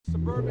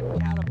Suburban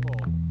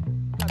catapult.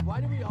 God,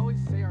 why do we always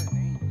say our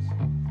names?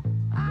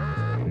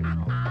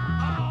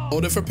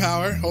 Hold it for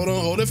power. Hold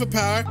on, hold it for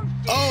power.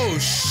 Oh,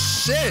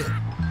 shit.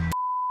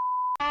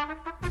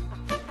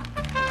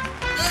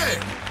 Hey,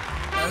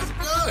 that's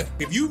good.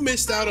 If you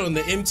missed out on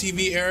the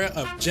MTV era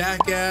of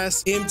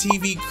Jackass,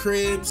 MTV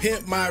Cribs,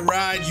 Pimp My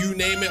Ride, you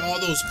name it, all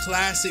those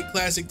classic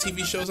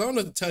TV shows, I don't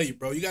know what to tell you,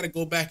 bro. You got to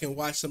go back and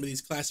watch some of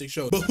these classic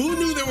shows. But who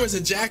knew there was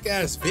a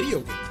Jackass video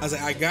game? I was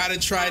like, I got to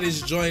try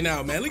this joint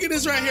out, man. Look at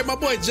this right here. My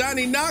boy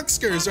Johnny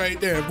Knoxker's right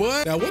there,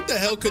 boy. Now, what the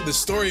hell could the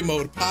story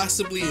mode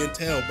possibly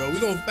entail, bro? We're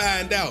going to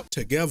find out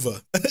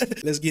together.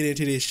 Let's get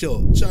into this show.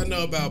 What y'all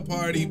know about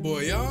Party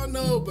Boy? Y'all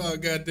know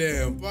about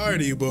goddamn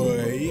Party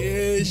Boy.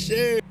 Yeah,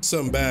 shit.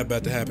 Something bad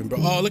about to happen, bro.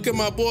 Oh, look at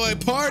my boy,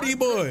 Party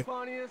Boy.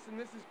 And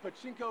this is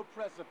Pachinko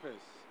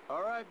Precipice.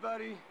 All right,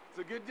 buddy. It's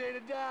a good day to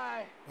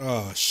die.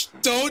 Oh,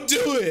 don't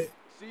do it.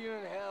 See you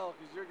in hell,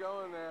 because you're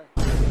going there.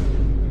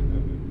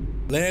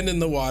 Land in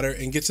the water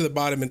and get to the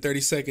bottom in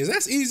 30 seconds.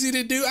 That's easy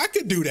to do. I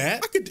could do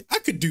that. I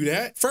could do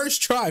that.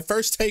 First try,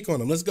 first take on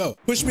him. Let's go.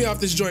 Push me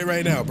off this joint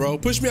right now, bro.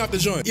 Push me off the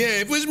joint.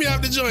 Yeah, push me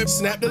off the joint.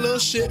 Snap the little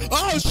shit.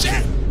 Oh,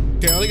 shit.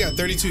 Okay, I only got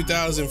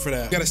 32,000 for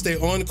that. Gotta stay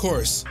on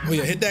course. Oh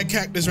yeah, hit that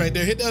cactus right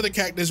there. Hit the other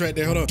cactus right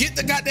there. Hold on. Get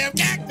the goddamn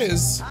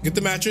cactus. Get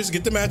the mattress.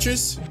 Get the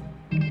mattress.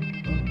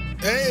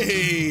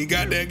 Hey,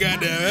 got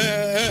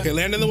that. Okay,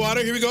 land in the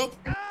water. Here we go.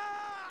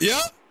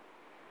 Yup.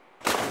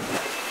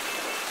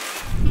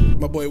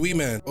 My boy Wee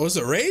Man. Oh, it's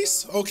a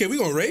race? Okay, we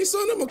gonna race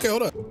on him? Okay,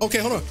 hold on. Okay,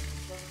 hold on.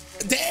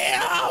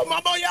 Damn, my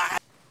boy.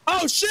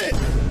 Oh, shit.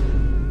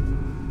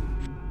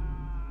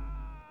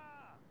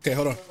 Okay,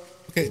 hold on.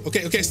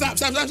 Okay, stop.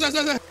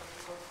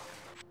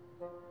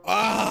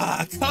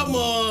 Ah, come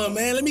on,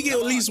 man. Let me get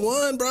at least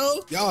one, bro.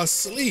 Y'all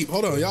asleep.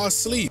 Hold on, y'all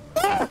asleep.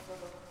 Ah!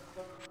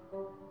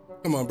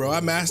 Come on, bro. I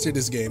mastered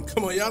this game.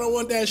 Come on, y'all don't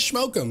want that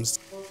schmokums.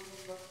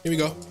 Here we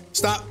go.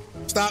 Stop.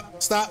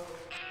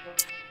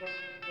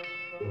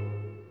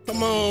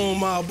 Come on,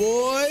 my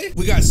boy.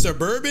 We got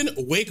suburban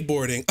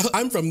wakeboarding.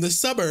 I'm from the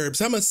suburbs.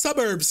 I'm a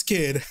suburbs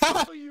kid.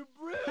 Oh, you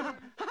brood of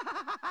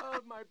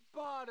my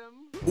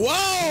bottom.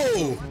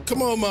 Whoa!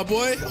 Come on, my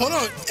boy. Hold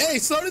on. Hey,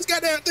 slow this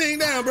goddamn thing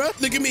down, bro.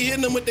 Look at me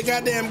hitting him with the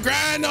goddamn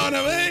grind on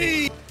him.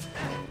 Hey!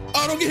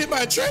 Oh, don't get hit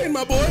by a train,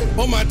 my boy.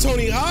 Oh, my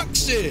Tony Hawk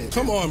shit.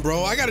 Come on,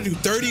 bro. I gotta do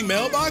 30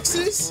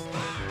 mailboxes?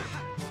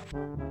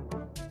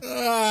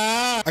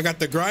 I got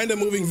the grinder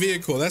moving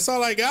vehicle. That's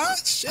all I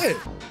got? Shit.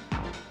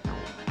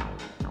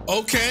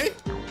 Okay.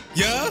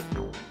 Yeah.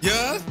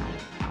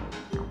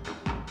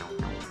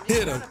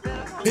 Hit him.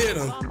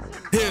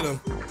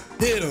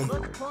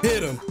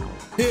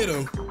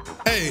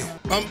 Hey,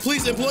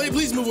 please, employee,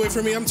 please move away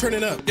from me. I'm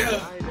turning up. Yeah.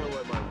 I know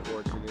what my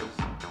fortune is.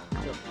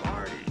 To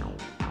party.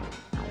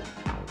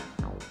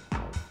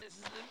 This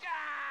is the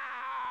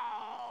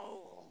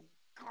go.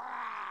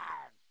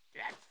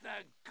 That's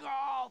the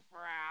golf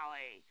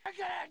rally. You're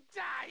gonna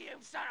die, you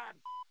son of a.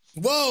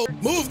 Whoa,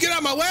 move, get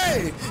out my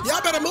way.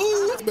 Y'all better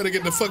move. Better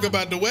get the fuck up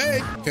out the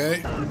way.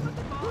 Okay.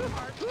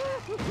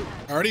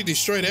 I already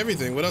destroyed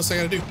everything. What else I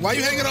gotta do? Why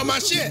you hanging on my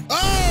shit?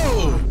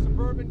 Oh!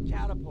 Suburban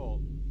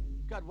catapult.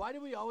 God, why do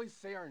we always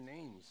say our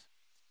names?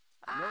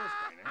 I know this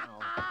by now.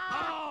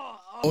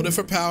 Hold it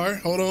for power.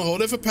 Hold on,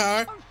 hold it for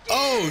power.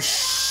 Oh,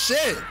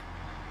 shit.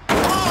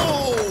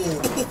 Oh!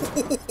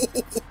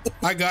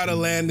 I gotta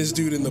land this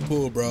dude in the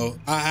pool, bro.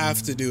 I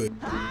have to do it.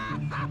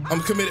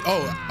 I'm committed.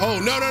 Oh,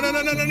 no.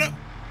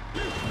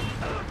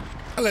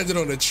 I landed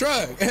on the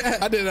truck.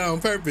 I did it on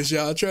purpose,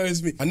 y'all.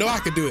 Trust me. I know I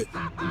could do it. Oh,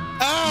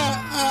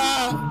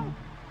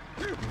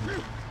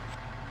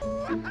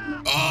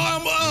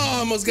 I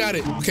almost got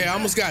it. Okay, I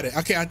almost got it.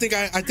 Okay, I think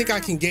I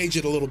can gauge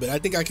it a little bit. I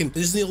think I can.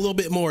 Just need a little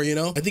bit more, you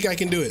know. I think I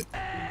can do it.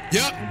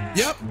 Yep.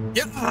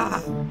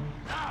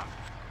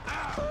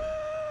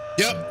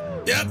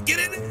 Get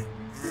in there.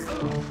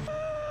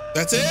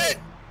 That's it.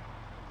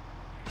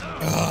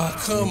 Oh,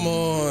 come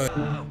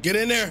on. Get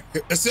in there.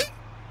 That's it.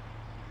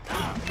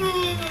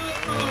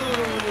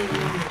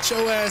 Get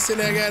your ass in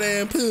that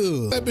goddamn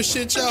pool. What type of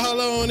shit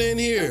y'all on in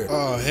here?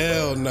 Oh,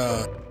 hell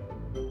nah.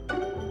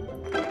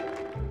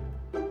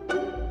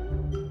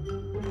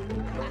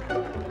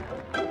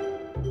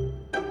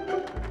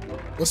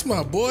 What's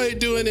my boy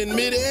doing in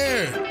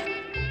midair?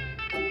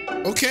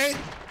 Okay.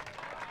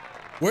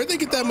 Where'd they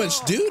get that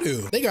much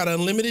doo-doo? They got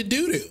unlimited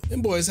doo-doo.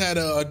 Them boys had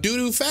a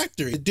doo-doo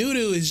factory. The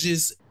doo-doo is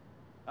just...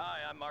 Hi,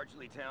 I'm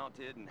marginally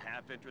talented and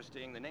half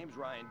interesting. The name's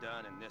Ryan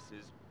Dunn, and this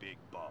is Big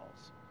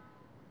Balls.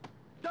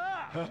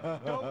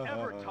 Don't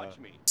ever touch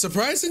me.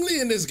 Surprisingly,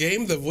 in this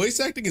game, the voice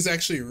acting is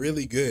actually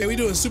really good. Hey, we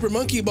doing Super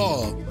Monkey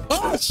Ball.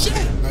 Oh, shit!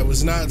 I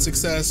was not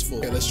successful.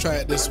 Okay, let's try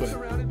it this way.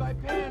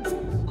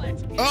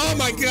 Oh,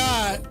 my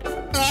God.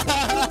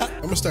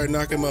 I'm gonna start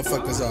knocking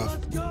motherfuckers off.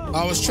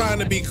 I was trying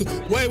to be cool.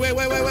 Wait. No.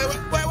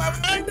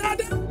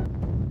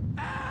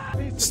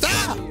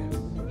 Stop!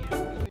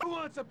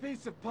 wants a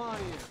piece of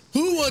Pontius?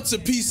 Who wants a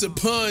piece of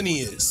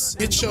Pontius?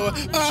 Get your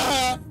Bro,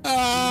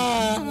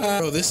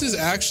 this is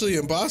actually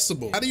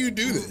impossible. How do you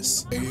do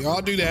this? Okay, y'all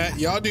do that,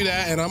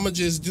 and I'm gonna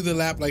just do the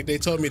lap like they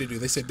told me to do.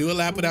 They said do a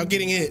lap without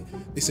getting hit.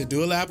 They said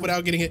do a lap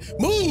without getting hit.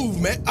 Move,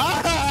 man.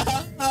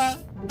 Hold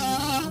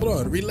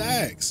on,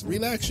 relax,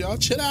 y'all.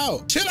 Chill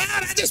out.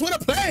 I just want to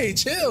play.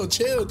 Chill.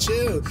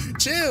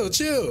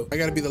 I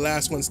gotta be the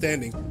last one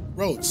standing.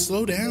 Bro,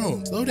 slow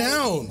down.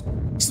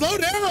 This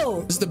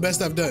is the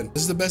best I've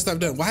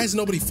done. Why is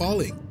nobody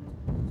falling?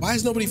 Why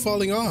is nobody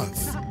falling off?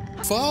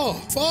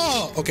 Fall.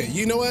 Okay,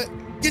 you know what?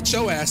 Get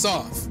your ass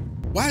off.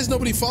 Why is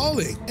nobody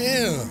falling?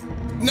 Damn.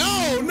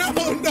 No.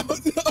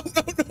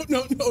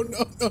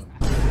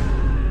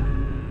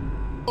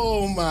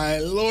 Oh my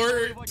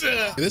Lord.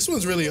 This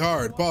one's really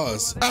hard.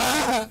 Pause.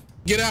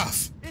 Get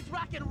off. It's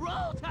rock and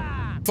roll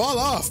time. Fall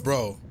off,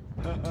 bro.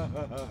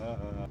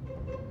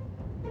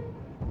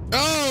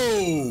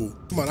 Oh,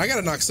 come on. I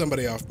gotta knock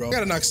somebody off, bro.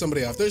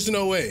 There's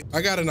no way.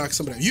 I gotta knock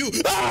somebody off. You.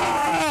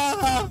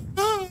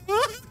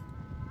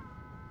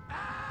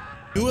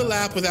 Do a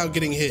lap without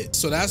getting hit.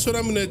 So that's what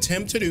I'm gonna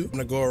attempt to do. I'm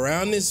gonna go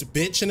around this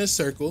bitch in a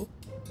circle.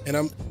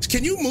 And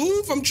can you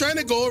move? I'm trying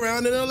to go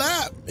around in a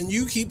lap and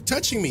you keep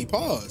touching me.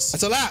 Pause.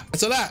 That's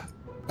a lap.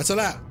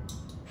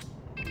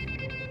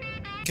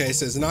 Okay, it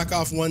says knock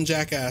off one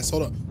jackass.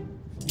 Hold on.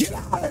 Get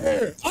out of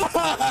here.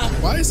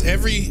 Why is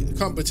every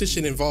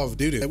competition involved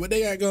doo-doo? What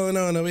they got going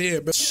on over here?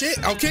 But shit,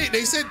 okay,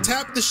 they said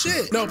tap the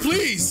shit. No,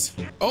 please.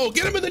 Oh,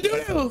 get him in the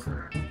doo-doo.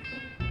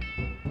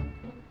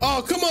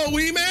 Oh, come on,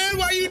 wee man.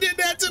 Why you did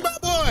that to my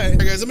boy? All right,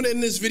 guys, I'm gonna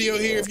end this video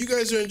here. If you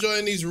guys are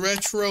enjoying these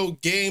retro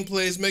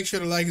gameplays, make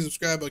sure to like and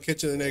subscribe. I'll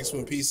catch you in the next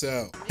one. Peace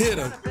out. Hit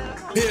him.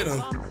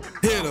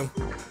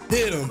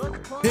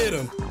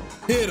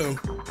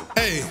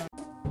 Hey.